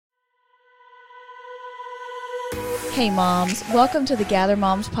Hey moms, welcome to the Gather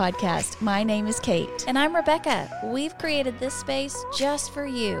Moms podcast. My name is Kate. And I'm Rebecca. We've created this space just for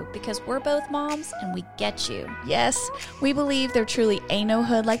you because we're both moms and we get you. Yes, we believe there truly ain't no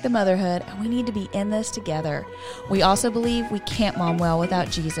hood like the motherhood, and we need to be in this together. We also believe we can't mom well without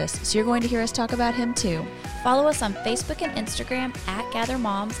Jesus, so you're going to hear us talk about him too. Follow us on Facebook and Instagram at Gather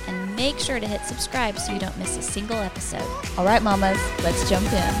Moms and make sure to hit subscribe so you don't miss a single episode. All right, mamas, let's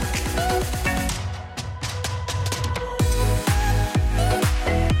jump in.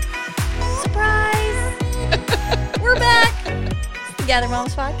 We're back. It's the Gather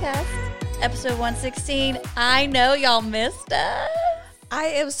Moms podcast, episode 116. I know y'all missed us.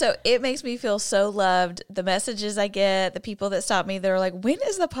 It makes me feel so loved. The messages I get, the people that stop me, they're like, when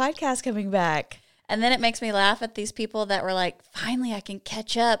is the podcast coming back? And then it makes me laugh at these people that were like, finally I can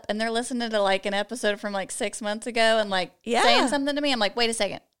catch up. And they're listening to like an episode from like 6 months ago and like saying something to me. I'm like, wait a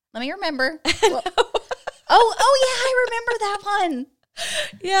second. Let me remember. Well, oh yeah, I remember that one.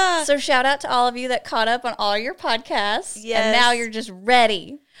 Yeah. So shout out to all of you that caught up on all your podcasts. Yes. And now you're just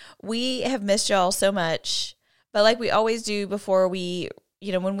ready. We have missed y'all so much. But like we always do before we,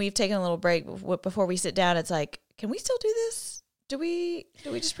 when we've taken a little break, before we sit down, it's like, can we still do this? Do we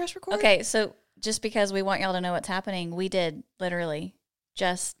just press record? Okay, so just because we want y'all to know what's happening, we did literally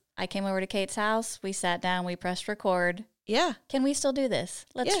I came over to Kate's house. We sat down. We pressed record. Yeah. Can we still do this?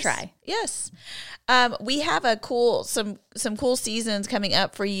 Let's try. Yes. We have some cool seasons coming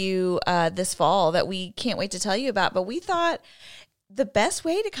up for you this fall that we can't wait to tell you about. But we thought the best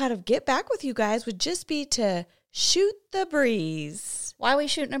way to kind of get back with you guys would just be to shoot the breeze. Why are we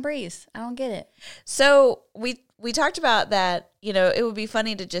shooting a breeze? I don't get it. So we talked about that, it would be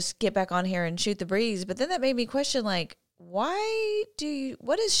funny to just get back on here and shoot the breeze. But then that made me question, like, what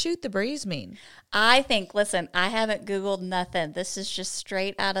does shoot the breeze mean? I think, listen, I haven't Googled nothing. This is just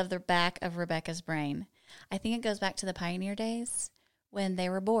straight out of the back of Rebecca's brain. I think it goes back to the pioneer days when they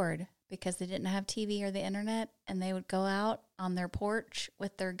were bored because they didn't have TV or the internet, and they would go out on their porch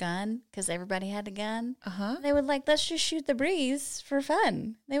with their gun because everybody had a gun. Uh-huh. They would let's just shoot the breeze for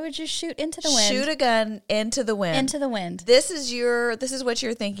fun. They would just shoot into the wind. Shoot a gun into the wind. Into the wind. This is what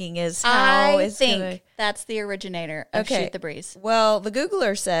you're thinking is how I think that's the originator of shoot the breeze. Well, the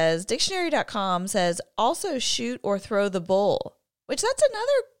Googler says, dictionary.com says, also shoot or throw the bull, which that's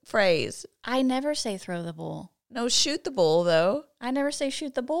another phrase. I never say throw the bull. No, shoot the bull, though. I never say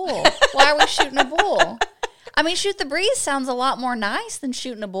shoot the bull. Why are we shooting a bull? I mean, shoot the breeze sounds a lot more nice than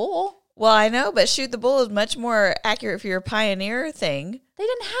shooting a bull. Well, I know, but shoot the bull is much more accurate for your pioneer thing. They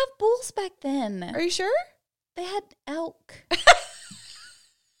didn't have bulls back then. Are you sure? They had elk.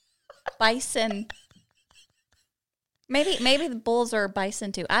 Bison. Maybe the bulls are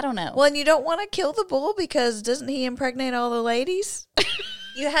bison too. I don't know. Well, and you don't want to kill the bull because doesn't he impregnate all the ladies?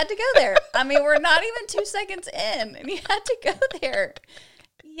 You had to go there. I mean, we're not even 2 seconds in, and you had to go there.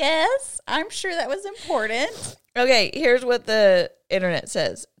 Yes, I'm sure that was important. Okay, here's what the internet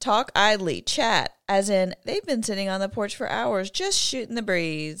says. Talk idly, chat, as in they've been sitting on the porch for hours just shooting the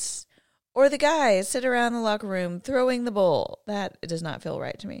breeze. Or the guys sit around the locker room throwing the bull. That does not feel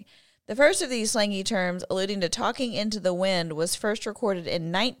right to me. The first of these slangy terms, alluding to talking into the wind, was first recorded in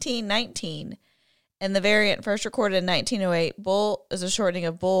 1919. And the variant first recorded in 1908, bull is a shortening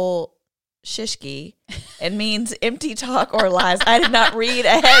of bull shishki and means empty talk or lies. I did not read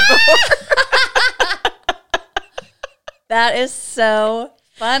ahead before. That is so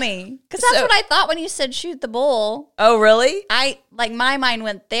funny. Because that's what I thought when you said shoot the bull. Oh, really? My mind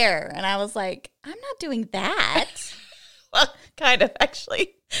went there, and I was like, I'm not doing that. Well, kind of,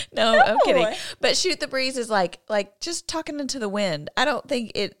 actually. No, I'm kidding. But shoot the breeze is like just talking into the wind. I don't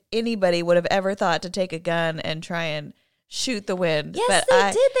think anybody would have ever thought to take a gun and try and shoot the wind. Yes, but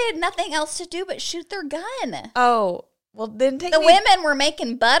they did. They had nothing else to do but shoot their gun. Oh, well, then women were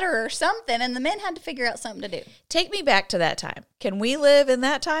making butter or something, and the men had to figure out something to do. Take me back to that time. Can we live in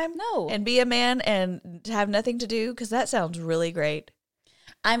that time? No. And be a man and have nothing to do? Because that sounds really great.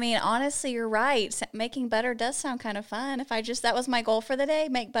 I mean, honestly, you're right. Making butter does sound kind of fun. That was my goal for the day,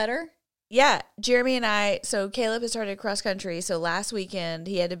 make butter. Yeah, Jeremy and so Caleb has started cross country. So last weekend,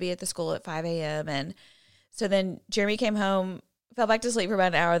 he had to be at the school at 5 a.m. And so then Jeremy came home, fell back to sleep for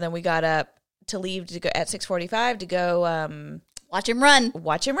about an hour. Then we got up to leave to go at 6:45 to go watch him run.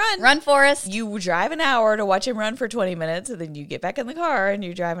 Run, Forrest. You drive an hour to watch him run for 20 minutes, and then you get back in the car and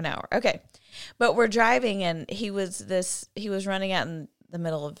you drive an hour. Okay. But we're driving, and he was running out in the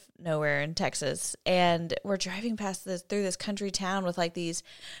middle of nowhere in Texas, and we're driving through this country town with like these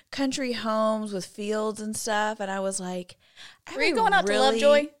country homes with fields and stuff, and I was like, were you going out to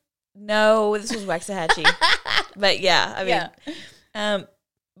Lovejoy? No, this was Waxahachie. But yeah, I mean,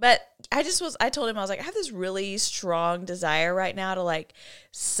 But I told him, I was like, I have this really strong desire right now to like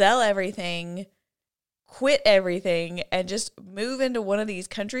sell everything, quit everything, and just move into one of these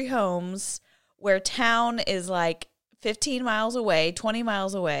country homes where town is like 15 miles away, 20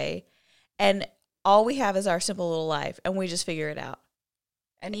 miles away, and all we have is our simple little life, and we just figure it out.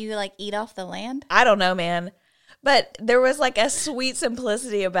 And you like eat off the land? I don't know, man. But there was like a sweet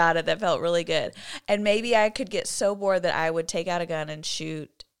simplicity about it that felt really good. And maybe I could get so bored that I would take out a gun and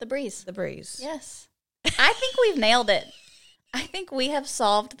shoot The breeze. the breeze. Yes. I think we've nailed it. I think we have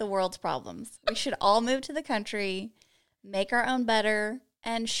solved the world's problems. We should all move to the country, make our own butter,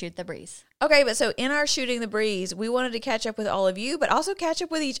 and shoot the breeze. Okay, but so in our shooting the breeze, we wanted to catch up with all of you, but also catch up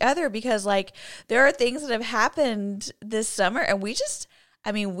with each other because, like, there are things that have happened this summer, and we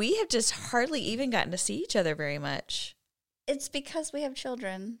have just hardly even gotten to see each other very much. It's because we have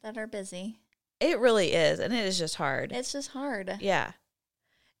children that are busy. It really is, and it is just hard. It's just hard. Yeah.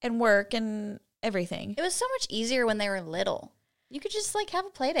 And work and everything. It was so much easier when they were little. You could just, like, have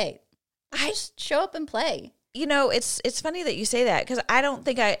a play date. Just show up and play. You know, it's funny that you say that because I don't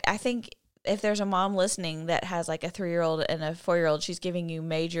think I think if there's a mom listening that has like a 3-year-old and a 4-year-old, she's giving you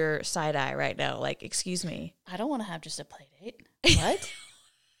major side eye right now. Like, excuse me. I don't want to have just a play date. What?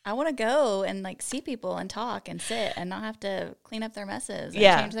 I want to go and like see people and talk and sit and not have to clean up their messes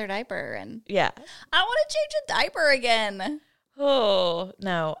and change their diaper. And yeah, I want to change a diaper again. Oh,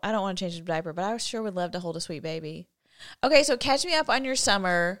 no, I don't want to change the diaper, but I sure would love to hold a sweet baby. Okay, so catch me up on your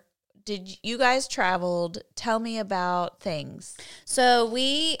summer. Did you guys traveled? Tell me about things. So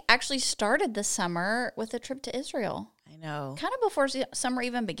we actually started the summer with a trip to Israel. I know. Kind of before summer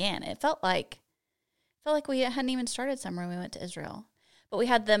even began. It felt like we hadn't even started summer when we went to Israel. But we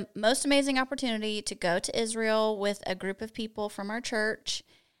had the most amazing opportunity to go to Israel with a group of people from our church.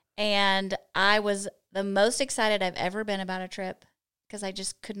 And I was the most excited I've ever been about a trip because I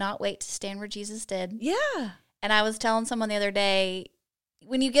just could not wait to stand where Jesus did. Yeah. And I was telling someone the other day,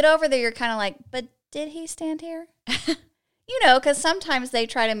 when you get over there, you're kind of like, but did he stand here? You know, because sometimes they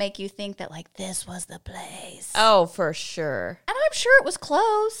try to make you think that, like, this was the place. Oh, for sure. And I'm sure it was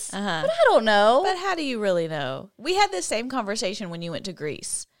close, but I don't know. But how do you really know? We had the same conversation when you went to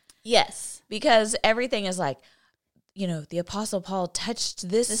Greece. Yes. Because everything is like, you know, the Apostle Paul touched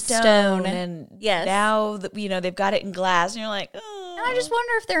this stone and now, they've got it in glass. And you're like, oh. And I just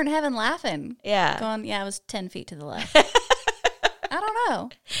wonder if they're in heaven laughing. Yeah. Going, yeah, it was 10 feet to the left. I don't know.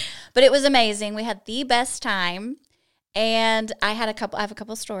 But it was amazing. We had the best time. And I have a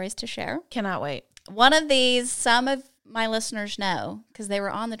couple stories to share. Cannot wait. One of these, some of my listeners know because they were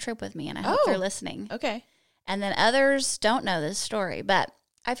on the trip with me, and I hope they're listening. Okay. And then others don't know this story, but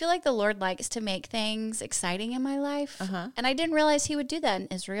I feel like the Lord likes to make things exciting in my life. And I didn't realize he would do that in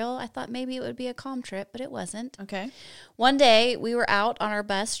Israel. I thought maybe it would be a calm trip, but it wasn't. Okay. One day, we were out on our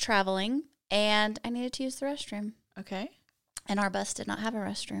bus traveling, and I needed to use the restroom. Okay. And our bus did not have a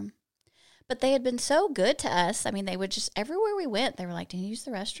restroom. But they had been so good to us. I mean, they would just, everywhere we went, they were like, "Can you use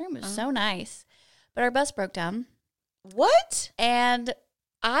the restroom?" It was so nice. But our bus broke down. What? And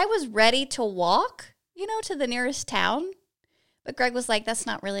I was ready to walk, to the nearest town. But Greg was like, "That's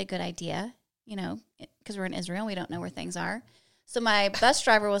not really a good idea, because we're in Israel. We don't know where things are." So my bus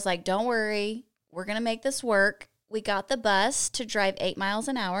driver was like, "Don't worry. We're going to make this work." We got the bus to drive 8 miles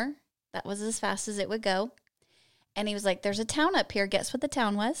an hour. That was as fast as it would go. And he was like, "There's a town up here." Guess what the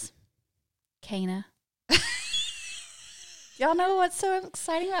town was? Cana. Y'all know what's so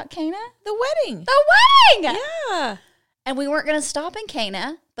exciting about Cana? The wedding. The wedding! Yeah. And we weren't going to stop in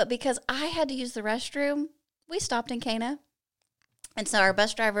Cana, but because I had to use the restroom, we stopped in Cana. And so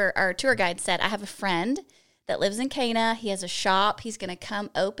our tour guide said, "I have a friend that lives in Cana. He has a shop. He's going to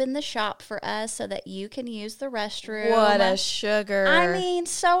come open the shop for us so that you can use the restroom." What a sugar. I mean,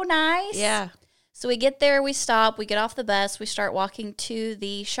 so nice. Yeah. So we get there, we stop, we get off the bus, we start walking to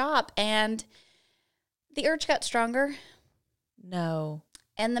the shop, and the urge got stronger. No.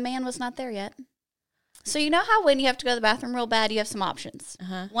 And the man was not there yet. So you know how when you have to go to the bathroom real bad, you have some options.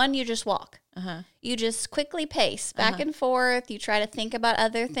 One, you just walk. You just quickly pace back and forth. You try to think about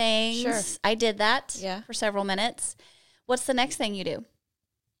other things. Sure. I did that for several minutes. What's the next thing you do?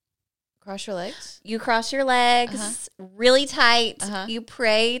 Cross your legs. You cross your legs really tight. You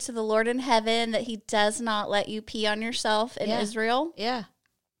pray to the Lord in heaven that he does not let you pee on yourself in Israel. Yeah.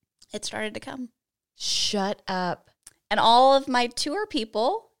 It started to come. Shut up. And all of my tour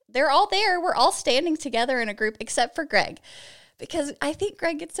people, they're all there. We're all standing together in a group except for Greg, because I think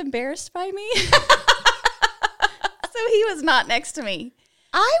Greg gets embarrassed by me. So he was not next to me.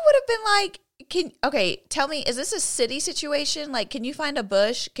 I would have been like, tell me, is this a city situation? Like, can you find a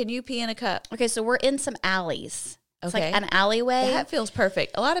bush? Can you pee in a cup? Okay, so we're in some alleys. It's Okay. like an alleyway. That feels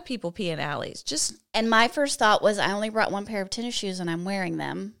perfect. A lot of people pee in alleys. And my first thought was, I only brought one pair of tennis shoes and I'm wearing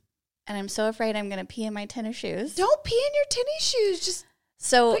them. And I'm so afraid I'm going to pee in my tennis shoes. Don't pee in your tennis shoes. Just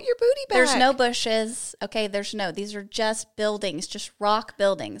So put your booty back. there's no bushes. Okay, these are just buildings, just rock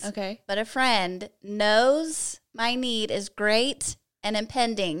buildings. Okay. But a friend knows my need is great and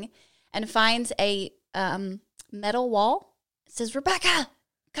impending and finds a metal wall. It says, Rebecca,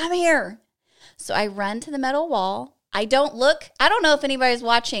 come here. So I run to the metal wall. I don't look. I don't know if anybody's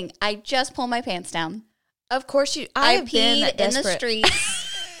watching. I just pull my pants down. Of course you. I have been peed in the desperate. streets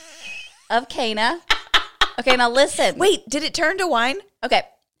of Cana. Okay, now listen. Wait, did it turn to wine? Okay,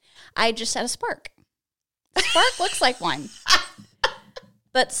 I just had a Spark. Spark looks like wine.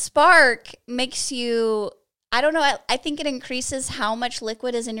 But Spark makes you, I don't know, I think it increases how much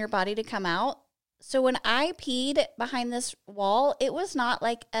liquid is in your body to come out. So when I peed behind this wall, it was not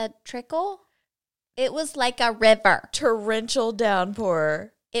like a trickle. It was like a river. Torrential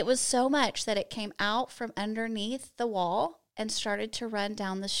downpour. It was so much that it came out from underneath the wall and started to run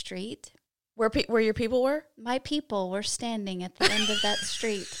down the street. Where your people were? My people were standing at the end of that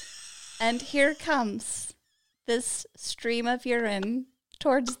street. And here comes this stream of urine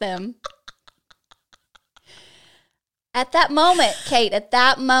towards them. At that moment, Kate,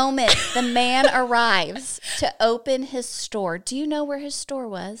 the man arrives to open his store. Do you know where his store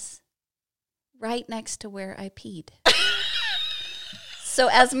was? Right next to where I peed. So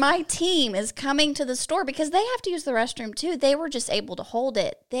as my team is coming to the store, because they have to use the restroom too, they were just able to hold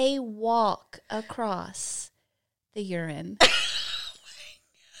it. They walk across the urine.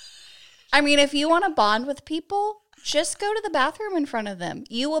 I mean, if you want to bond with people, just go to the bathroom in front of them.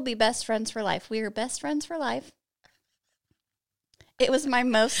 You will be best friends for life. We are best friends for life. It was my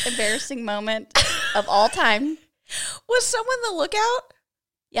most embarrassing moment of all time. Was someone the lookout?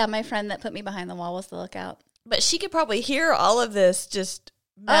 Yeah, my friend that put me behind the wall was the lookout. But she could probably hear all of this just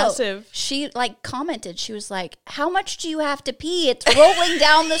massive. She commented. She was like, how much do you have to pee? It's rolling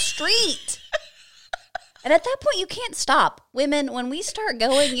down the street. And at that point, you can't stop. Women, when we start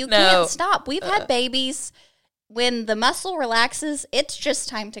going, you can't stop. We've had babies. When the muscle relaxes, it's just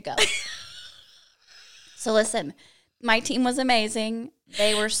time to go. So listen, my team was amazing.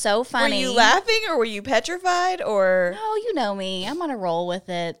 They were so funny. Were you laughing or were you petrified or? No, you know me. I'm on a roll with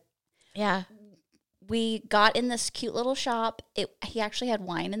it. Yeah. We got in this cute little shop. He actually had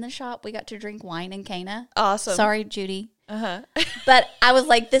wine in the shop. We got to drink wine in Cana. Awesome. Sorry, Judy. Uh-huh. But I was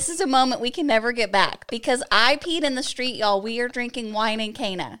like, this is a moment we can never get back because I peed in the street, y'all. We are drinking wine in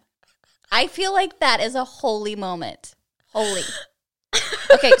Cana. I feel like that is a holy moment. Holy.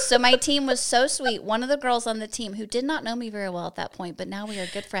 Okay, so my team was so sweet. One of the girls on the team who did not know me very well at that point, but now we are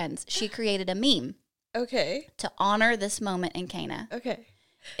good friends, she created a meme Okay. to honor this moment in Cana. Okay.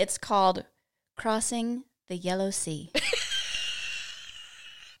 It's called Crossing the Yellow Sea.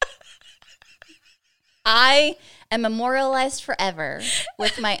 I am memorialized forever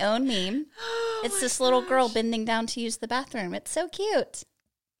with my own meme. It's this little girl bending down to use the bathroom. It's so cute.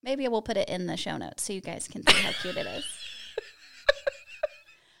 Maybe I will put it in the show notes so you guys can see how cute it is.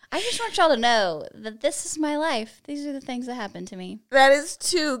 I just want y'all to know that this is my life. These are the things that happened to me. That is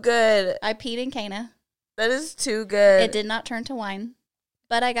too good. I peed in Cana. That is too good. It did not turn to wine,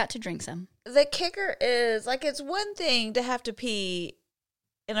 but I got to drink some. The kicker is, like, it's one thing to have to pee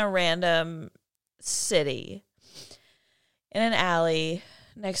in a random city, in an alley,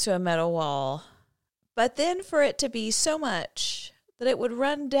 next to a metal wall. But then for it to be so much that it would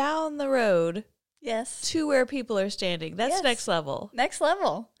run down the road Yes. to where people are standing. That's Yes. next level. Next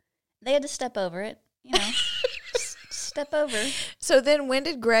level. They had to step over it, you know. Step over. So then when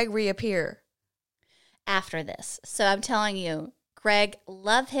did Greg reappear? After this. So I'm telling you, Greg,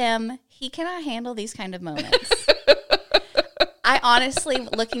 love him. He cannot handle these kind of moments. I honestly,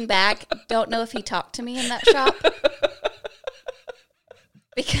 looking back, don't know if he talked to me in that shop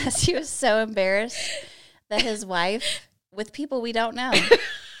because he was so embarrassed that his wife, with people we don't know,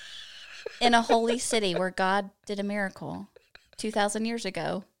 in a holy city where God did a miracle 2,000 years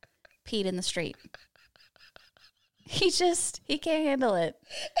ago, peed in the street. He can't handle it.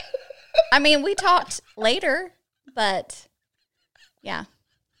 I mean, we talked later, but yeah,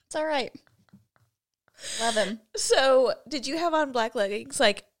 it's all right. Love him. So did you have on black leggings?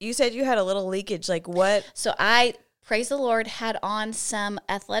 Like, you said you had a little leakage. Like, what? So I, praise the Lord, had on some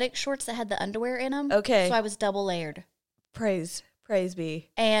athletic shorts that had the underwear in them. Okay. So I was double layered. Praise be.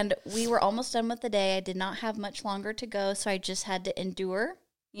 And we were almost done with the day. I did not have much longer to go, so I just had to endure,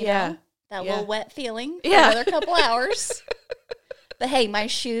 you know, that little wet feeling for another couple hours. But hey, my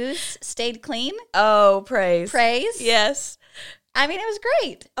shoes stayed clean. Oh, praise. Praise. Yes. I mean, it was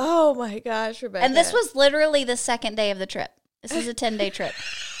great. Oh my gosh, Rebecca. And this was literally the second day of the trip. This is a 10-day trip.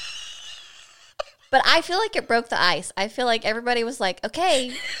 But I feel like it broke the ice. I feel like everybody was like,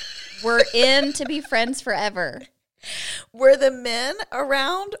 okay, we're in to be friends forever. Were the men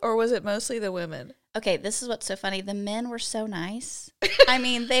around or was it mostly the women? Okay, this is what's so funny. The men were so nice. I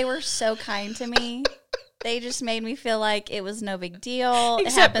mean, they were so kind to me. They just made me feel like it was no big deal.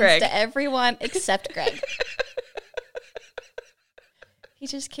 Except it happens Greg. to everyone except Greg. He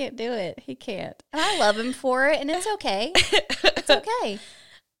just can't do it. He can't. And I love him for it, and it's okay. It's okay.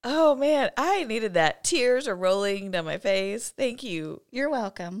 Oh, man. I needed that. Tears are rolling down my face. Thank you. You're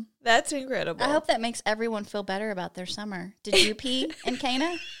welcome. That's incredible. I hope that makes everyone feel better about their summer. Did you pee in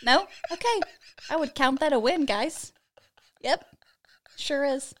Cana? No? Okay. I would count that a win, guys. Yep. Sure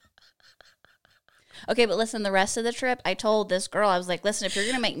is. Okay, but listen, the rest of the trip, I told this girl, I was like, listen, if you're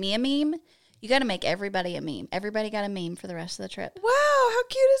going to make me a meme, you got to make everybody a meme. Everybody got a meme for the rest of the trip. Wow, how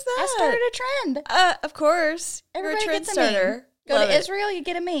cute is that? I started a trend. Of course. Everybody You're a gets trend a meme. starter. Go Love to it. Israel, you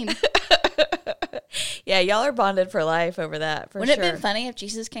get a meme. Yeah, y'all are bonded for life over that, for Wouldn't sure. it have been funny if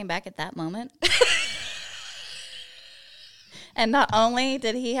Jesus came back at that moment? And not only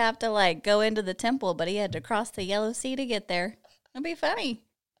did he have to like go into the temple, but he had to cross the Yellow Sea to get there. It'd be funny.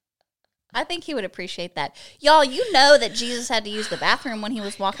 I think he would appreciate that. Y'all, you know that Jesus had to use the bathroom when he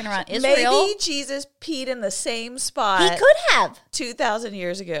was walking around Israel. Maybe Jesus peed in the same spot He could have, 2,000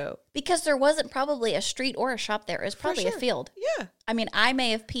 years ago. because there wasn't probably a street or a shop there. It was probably a sure. field. Yeah. I mean, I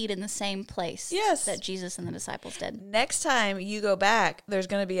may have peed in the same place Yes. that Jesus and the disciples did. Next time you go back, there's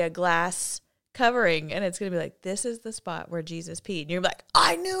going to be a glass covering, and it's going to be like, this is the spot where Jesus peed. And you're like,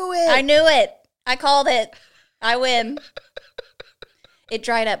 I knew it. I knew it. I called it. I win. It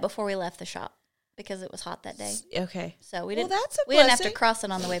dried up before we left the shop because it was hot that day. Okay. So we Well, didn't. that's a we didn't have to blessing. cross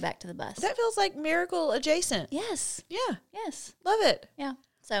it on the way back to the bus. That feels like miracle adjacent. Yes. Yeah. Yes. Love it. Yeah.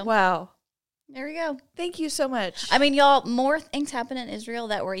 So Wow. there we go. Thank you so much. I mean, y'all, more things happened in Israel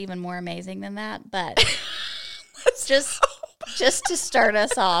that were even more amazing than that. But just to start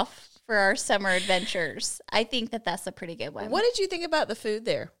us off for our summer adventures, I think that that's a pretty good one. What did you think about the food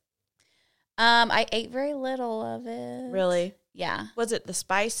there? I ate very little of it. Really? Yeah. Was it the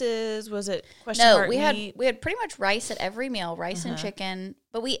spices? Was it question No, mark we meat? had pretty much rice at every meal, rice and chicken.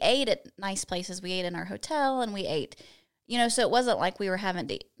 But we ate at nice places. We ate in our hotel, and we ate, so it wasn't like we were having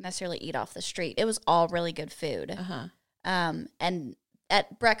to necessarily eat off the street. It was all really good food. Uh-huh. And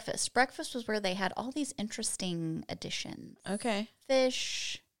at breakfast was where they had all these interesting additions: Okay.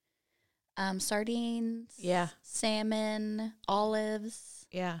 fish, sardines, Yeah. salmon, olives,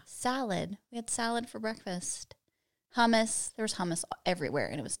 Yeah. salad. We had salad for breakfast. Hummus. There was hummus everywhere,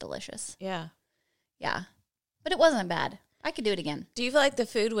 and it was delicious. Yeah. Yeah. But it wasn't bad. I could do it again. Do you feel like the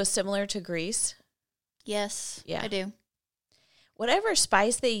food was similar to Greece? Yes. Yeah. I do. Whatever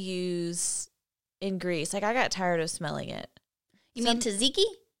spice they use in Greece, like I got tired of smelling it. You mean tzatziki?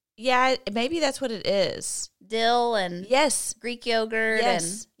 Yeah, maybe that's what it is. Dill and Yes. Greek yogurt. Yes.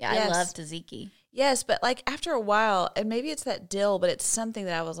 And yeah, Yes. I love tzatziki. Yes, but like after a while, and maybe it's that dill, but it's something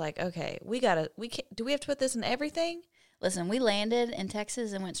that I was like, okay, do we have to put this in everything? Listen, we landed in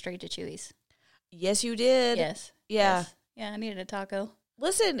Texas and went straight to Chewy's. Yes, you did. Yes. Yeah. Yes. Yeah, I needed a taco.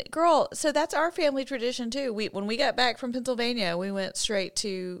 Listen, girl, so that's our family tradition too. When we got back from Pennsylvania, we went straight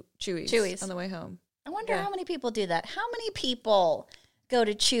to Chewy's on the way home. I wonder Yeah. how many people do that. How many people go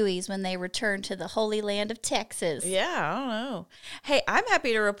to Chewy's when they return to the holy land of Texas? Yeah, I don't know. Hey, I'm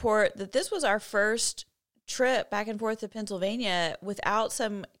happy to report that this was our first trip back and forth to Pennsylvania without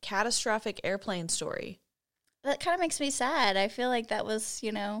some catastrophic airplane story. That kind of makes me sad. I feel like that was,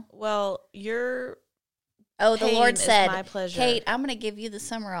 Well, your Oh, the pain Lord is said, my pleasure. Kate, I'm going to give you the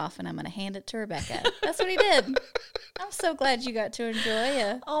summer off and I'm going to hand it to Rebecca. That's what he did. I'm so glad you got to enjoy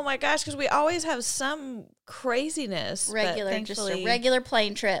a Oh my gosh, because we always have some craziness. but regular, just a thankfully- regular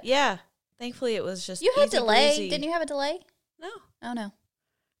plane trip. Yeah, thankfully it was just You had easy delay. breezy. Didn't you have a delay? No, Oh, no.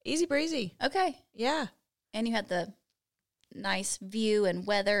 easy breezy. Okay. Yeah, And you had the nice view and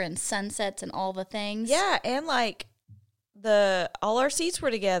weather and sunsets and all the things. yeah, and like all our seats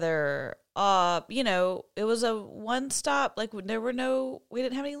were together. It was a one stop. Like we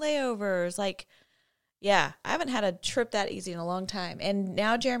didn't have any layovers. Like, yeah, I haven't had a trip that easy in a long time. And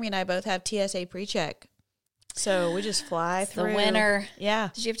now Jeremy and I both have TSA pre-check, so we just fly It's the through. winter. Yeah.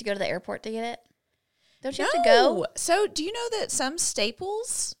 Did you have to go to the airport to get it? Don't you have to go? So do you know that some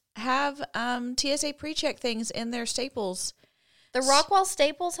Staples have TSA pre-check things in their Staples? The Rockwall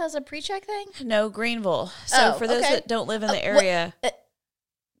Staples has a pre-check thing? No, Greenville. So Oh, for those okay. that don't live in the what- area.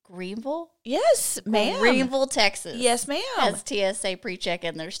 Greenville? Yes, ma'am. Greenville, Texas. Yes, ma'am. Has TSA pre-check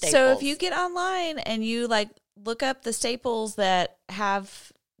in their Staples. So if you get online and you like look up the Staples that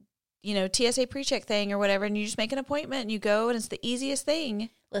have, TSA pre-check thing or whatever, and you just make an appointment and you go, and it's the easiest thing.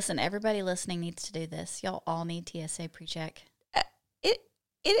 Listen, everybody listening needs to do this. Y'all all need TSA pre-check.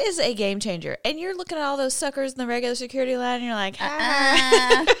 It is a game changer. And you're looking at all those suckers in the regular security line, and you're like,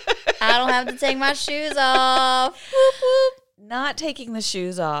 I don't have to take my shoes off. Whoop, whoop. Not taking the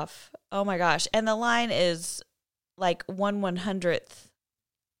shoes off. Oh, my gosh. And the line is like 1/100th,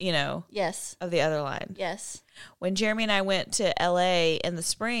 Yes. of the other line. Yes. When Jeremy and I went to LA in the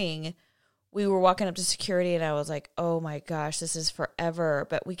spring, we were walking up to security, and I was like, oh, my gosh, this is forever.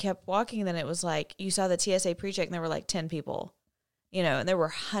 But we kept walking, and then it was like, you saw the TSA pre-check, and there were like 10 people. And there were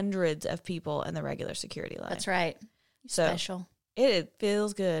hundreds of people in the regular security line. That's right. So special. It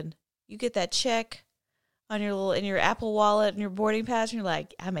feels good. You get that check on in your Apple Wallet and your boarding pass, and you're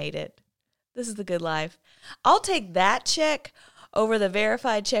like, I made it. This is the good life. I'll take that check over the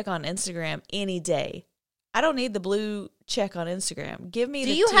verified check on Instagram any day. I don't need the blue check on Instagram. Give me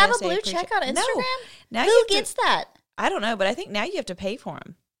the TSA. Do you have a blue check on Instagram? No. Now who gets that? I don't know, but I think now you have to pay for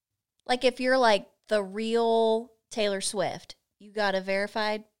them. Like if you're like the real Taylor Swift, you got a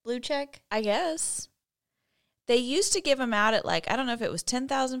verified blue check? I guess. They used to give them out at I don't know if it was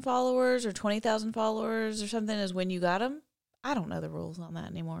 10,000 followers or 20,000 followers or something is when you got them. I don't know the rules on that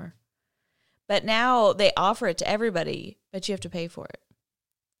anymore. But now they offer it to everybody, but you have to pay for it.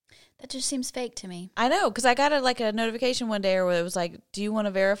 That just seems fake to me. I know, because I got a notification one day where it was like, do you want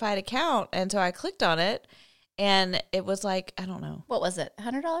a verified account? And so I clicked on it, and it was like, I don't know. What was it,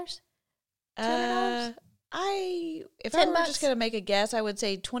 $100? $200? If I were just going to make a guess, I would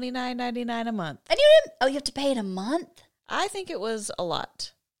say $29.99 a month. And you didn't? Oh, you have to pay it a month? I think it was a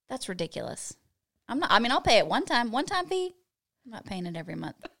lot. That's ridiculous. I'll pay it one time fee. I'm not paying it every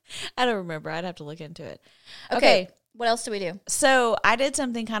month. I don't remember. I'd have to look into it. Okay. What else do we do? So I did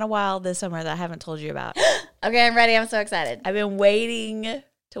something kind of wild this summer that I haven't told you about. Okay, I'm ready. I'm so excited. I've been waiting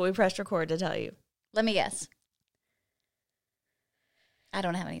till we pressed record to tell you. Let me guess. I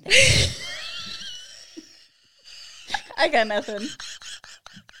don't have anything. I got nothing.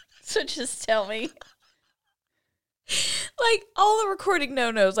 So just tell me. Like all the recording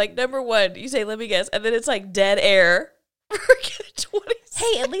no-nos. Like number one, you say, let me guess. And then it's like dead air. For 20 seconds.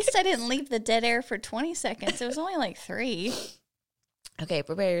 Hey, at least I didn't leave the dead air for 20 seconds. It was only like 3. Okay,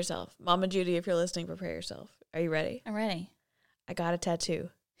 prepare yourself. Mama Judy, if you're listening, prepare yourself. Are you ready? I'm ready. I got a tattoo.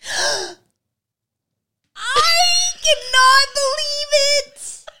 I cannot believe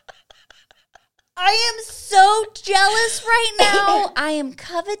it. I am so jealous right now. I am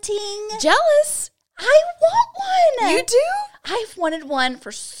coveting. Jealous? I want one. You do? I've wanted one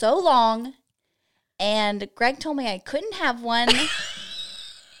for so long. And Greg told me I couldn't have one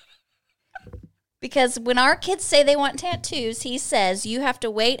because when our kids say they want tattoos, he says you have to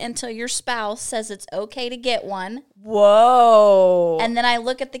wait until your spouse says it's okay to get one. Whoa. And then I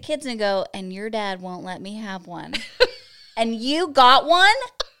look at the kids and go, and your dad won't let me have one. And you got one?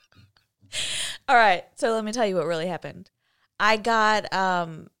 All right. So let me tell you what really happened. I got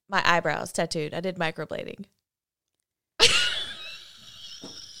my eyebrows tattooed. I did microblading.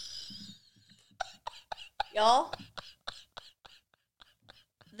 Y'all,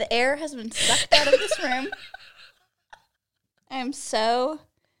 the air has been sucked out of this room. I am so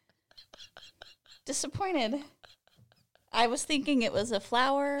disappointed. I was thinking it was a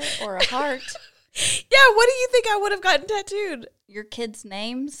flower or a heart. Yeah, what do you think I would have gotten tattooed? Your kids'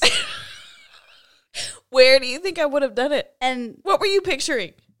 names. Where do you think I would have done it? And what were you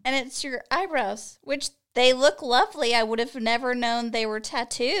picturing? And it's your eyebrows, which they look lovely. I would have never known they were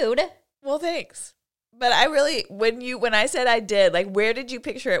tattooed. Well, thanks. But I really, when I said I did, like, where did you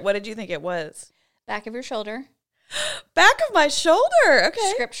picture it? What did you think it was? Back of your shoulder. Back of my shoulder.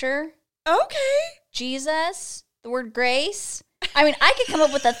 Okay. Scripture. Okay. Jesus. The word grace. I mean, I could come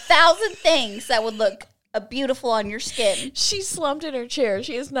up with 1,000 things that would look beautiful on your skin. She slumped in her chair.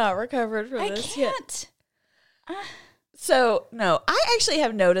 She has not recovered from this yet. I can't. So, no, I actually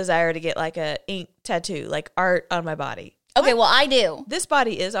have no desire to get like a ink tattoo, like art on my body. Okay, well, I do. This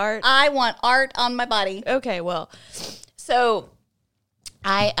body is art. I want art on my body. Okay, well, so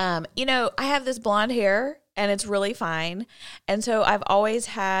I have this blonde hair and it's really fine. And so I've always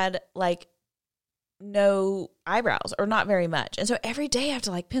had like no eyebrows or not very much. And so every day I have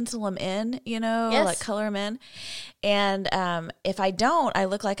to like pencil them in, Yes. like color them in. And if I don't, I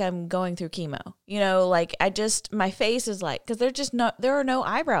look like I'm going through chemo, like my face is like, because there are no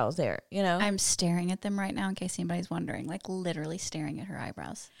eyebrows there, I'm staring at them right now in case anybody's wondering, like literally staring at her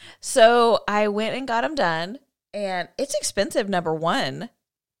eyebrows. So I went and got them done and it's expensive, number one.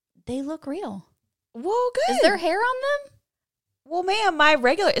 They look real. Well, good. Is there hair on them? Well, ma'am,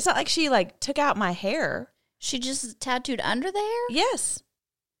 it's not like she like took out my hair. She just tattooed under the hair? Yes.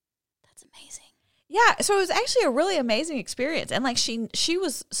 That's amazing. Yeah, so it was actually a really amazing experience. And like she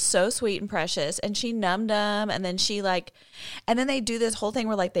was so sweet and precious, and she numbed them, and then and then they do this whole thing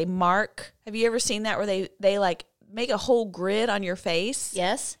where like they mark. Have you ever seen that where they like make a whole grid on your face?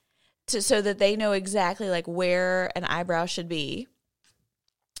 Yes. So that they know exactly like where an eyebrow should be.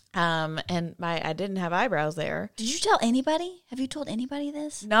 And I didn't have eyebrows there. Did you tell anybody? Have you told anybody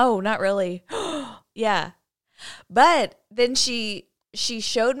this? No, not really. Yeah. But then she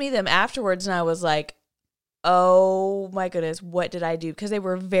showed me them afterwards, and I was like, oh my goodness, what did I do? Because they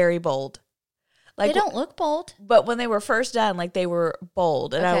were very bold. Like, they don't look bold. But when they were first done, like they were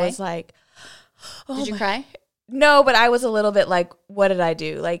bold. And I was like, oh, did you cry? No, but I was a little bit like, what did I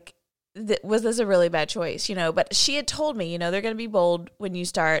do? Like, was this a really bad choice? You know, but she had told me, you know, they're going to be bold when you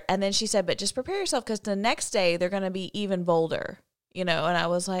start. And then she said, but just prepare yourself because the next day they're going to be even bolder, you know? And I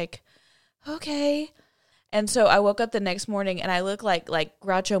was like, okay. And so I woke up the next morning and I looked like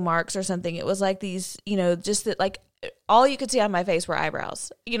Groucho Marx or something. It was like these, you know, just that like all you could see on my face were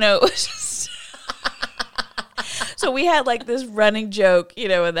eyebrows, you know, it was just. So we had like this running joke, you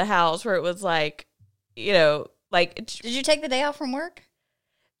know, in the house where it was like, you know, like. Did you take the day off from work?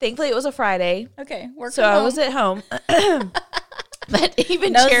 Thankfully, it was a Friday. Okay, so I was at home. But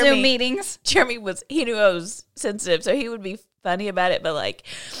even no Jeremy, Zoom meetings. Jeremy he knew I was sensitive, so he would be funny about it. But like,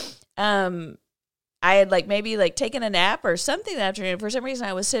 I had like maybe like taken a nap or something that afternoon. For some reason,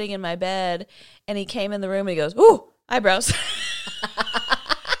 I was sitting in my bed, and he came in the room and he goes, "Ooh, eyebrows."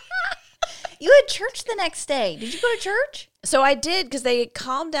 You had church the next day. Did you go to church? So I did because they had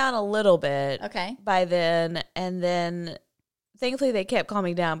calmed down a little bit. Okay. By then, and then. Thankfully, they kept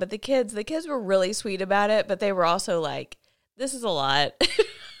calming down, but the kids were really sweet about it, but they were also like, this is a lot.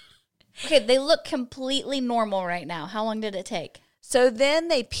 Okay, they look completely normal right now. How long did it take? So then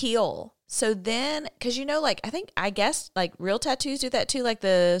they peel. So then, because you know, like, I guess, like, real tattoos do that too, like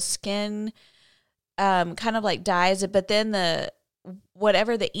the skin kind of like dyes it, but then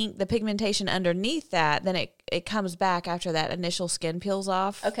whatever the ink, the pigmentation underneath that, then it comes back after that initial skin peels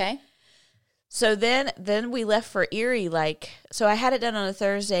off. Okay. So then we left for Erie, so I had it done on a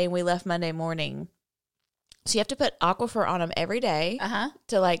Thursday and we left Monday morning. So you have to put Aquaphor on them every day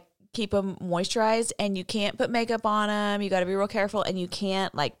to like keep them moisturized, and you can't put makeup on them. You got to be real careful, and you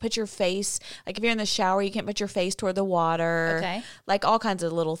can't like put your face, like if you're in the shower, you can't put your face toward the water. Okay. Like all kinds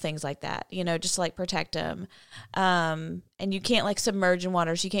of little things like that, you know, just to like protect them. And you can't like submerge in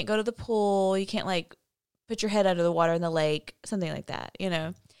water. So you can't go to the pool. You can't like put your head under the water in the lake, something like that, you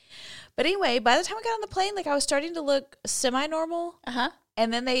know. But anyway, by the time I got on the plane, like I was starting to look semi-normal.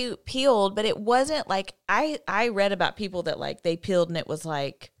 And then they peeled, but it wasn't like I read about people that like they peeled and it was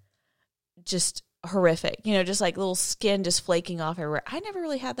like just horrific, you know, just like little skin just flaking off everywhere. I never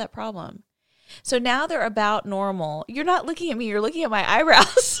really had that problem. So now they're about normal. You're not looking at me, you're looking at my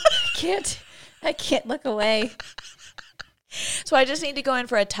eyebrows. I can't look away. So I just need to go in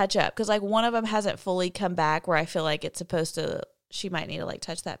for a touch up because like one of them hasn't fully come back where I feel like it's supposed to. She might need to like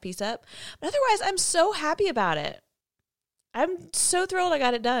touch that piece up. But otherwise, I'm so happy about it. I'm so thrilled I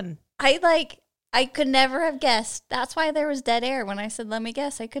got it done. I could never have guessed. That's why there was dead air when I said, let me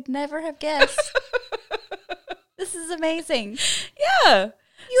guess. I could never have guessed. This is amazing. Yeah.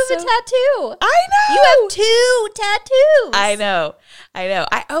 You have a tattoo. I know. You have 2 tattoos. I know.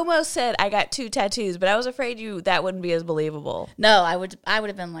 I almost said I got 2 tattoos, but I was afraid that wouldn't be as believable. No, I would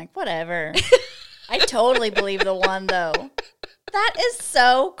have been like, whatever. I totally believe the one, though. That is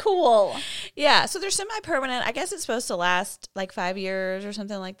so cool. Yeah, so they're semi-permanent. I guess it's supposed to last like 5 years or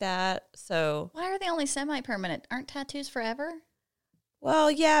something like that. So why are they only semi-permanent? Aren't tattoos forever?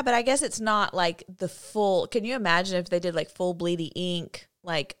 Well, yeah, but I guess it's not like the full. Can you imagine if they did like full bleedy ink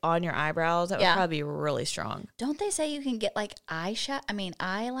like on your eyebrows? That would probably be really strong. Don't they say you can get like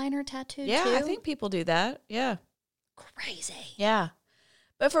eyeliner tattooed too? Yeah, I think people do that. Yeah. Crazy. Yeah.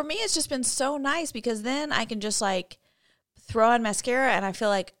 But for me, it's just been so nice because then I can just like throw on mascara and I feel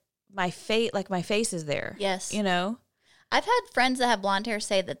like my face is there. Yes. You know? I've had friends that have blonde hair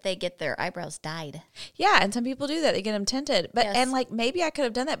say that they get their eyebrows dyed. Yeah, and some people do that. They get them tinted. But and like maybe I could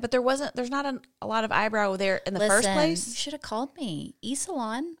have done that, but there's not a lot of eyebrow there in the first place. You should have called me.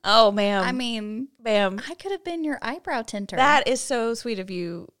 E-Salon. Oh, ma'am. I mean, ma'am. I could have been your eyebrow tinter. That is so sweet of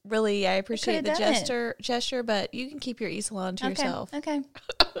you. Really, I appreciate the gesture, but you can keep your E-Salon to yourself. Okay.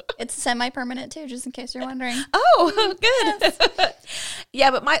 It's semi-permanent too, just in case you're wondering. Oh, good. Yes.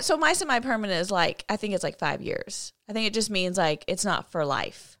 Yeah, but my semi-permanent is like, I think it's like 5 years. I think it just means like it's not for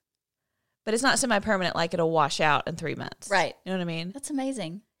life. But it's not semi-permanent like it'll wash out in 3 months. Right. You know what I mean? That's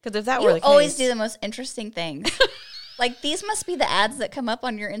amazing. Because if that were the case. You always do the most interesting things. Like, these must be the ads that come up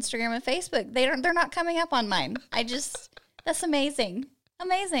on your Instagram and Facebook. They're not coming up on mine. That's amazing.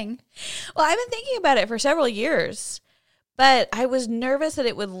 Amazing. Well, I've been thinking about it for several years, but I was nervous that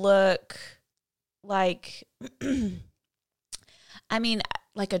it would look like, I mean,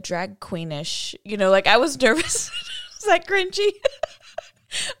 like a drag queenish, like I was nervous. Is that cringy?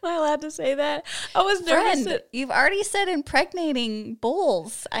 Am I allowed to say that? I was nervous. Friend, you've already said impregnating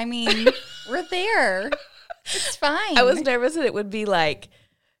bulls. I mean, we're there. It's fine. I was nervous that it would be like,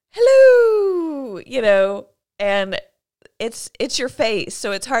 hello, and it's your face,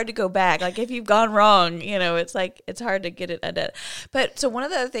 so it's hard to go back. Like if you've gone wrong, it's like it's hard to get it undone. But so one of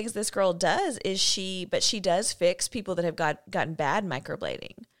the other things this girl does is she does fix people that have gotten bad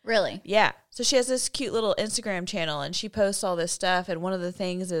microblading. Really? Yeah. So she has this cute little Instagram channel, and she posts all this stuff. And one of the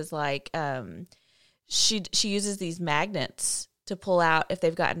things is like she uses these magnets to pull out if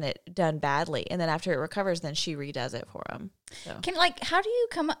they've gotten it done badly, and then after it recovers, then she redoes it for them. So. How do you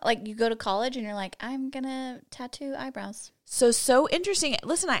come up? Like you go to college and you're like, I'm gonna tattoo eyebrows. So interesting.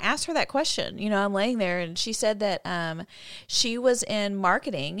 Listen, I asked her that question. I'm laying there, and she said that she was in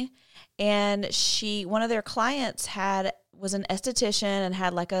marketing, and one of their clients was an esthetician and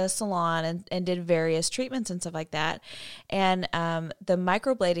had like a salon and did various treatments and stuff like that. And the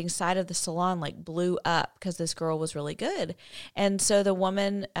microblading side of the salon like blew up because this girl was really good. And so the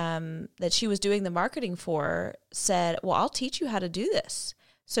woman that she was doing the marketing for said, well, I'll teach you how to do this.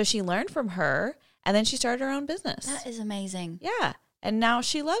 So she learned from her, and then she started her own business. That is amazing. Yeah. And now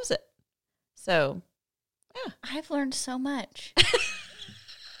she loves it. So, yeah. I've learned so much.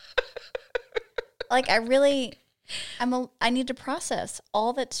 Like I need to process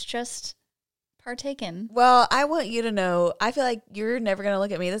all that's just partaken. Well, I want you to know, I feel like you're never going to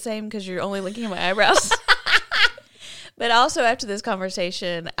look at me the same because you're only looking at my eyebrows. But also after this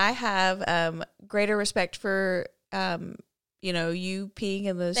conversation, I have greater respect for, you peeing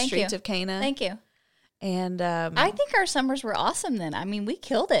in the streets of Cana. Thank you. And I think our summers were awesome then. I mean, we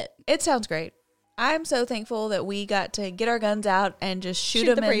killed it. It sounds great. I'm so thankful that we got to get our guns out and just shoot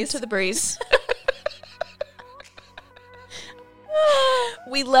them into the breeze.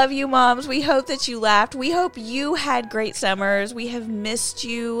 We love you, moms. We hope that you laughed. We hope you had great summers. We have missed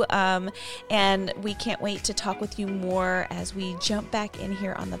you, and we can't wait to talk with you more as we jump back in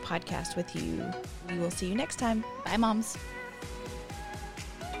here on the podcast with you. We will see you next time. Bye, moms.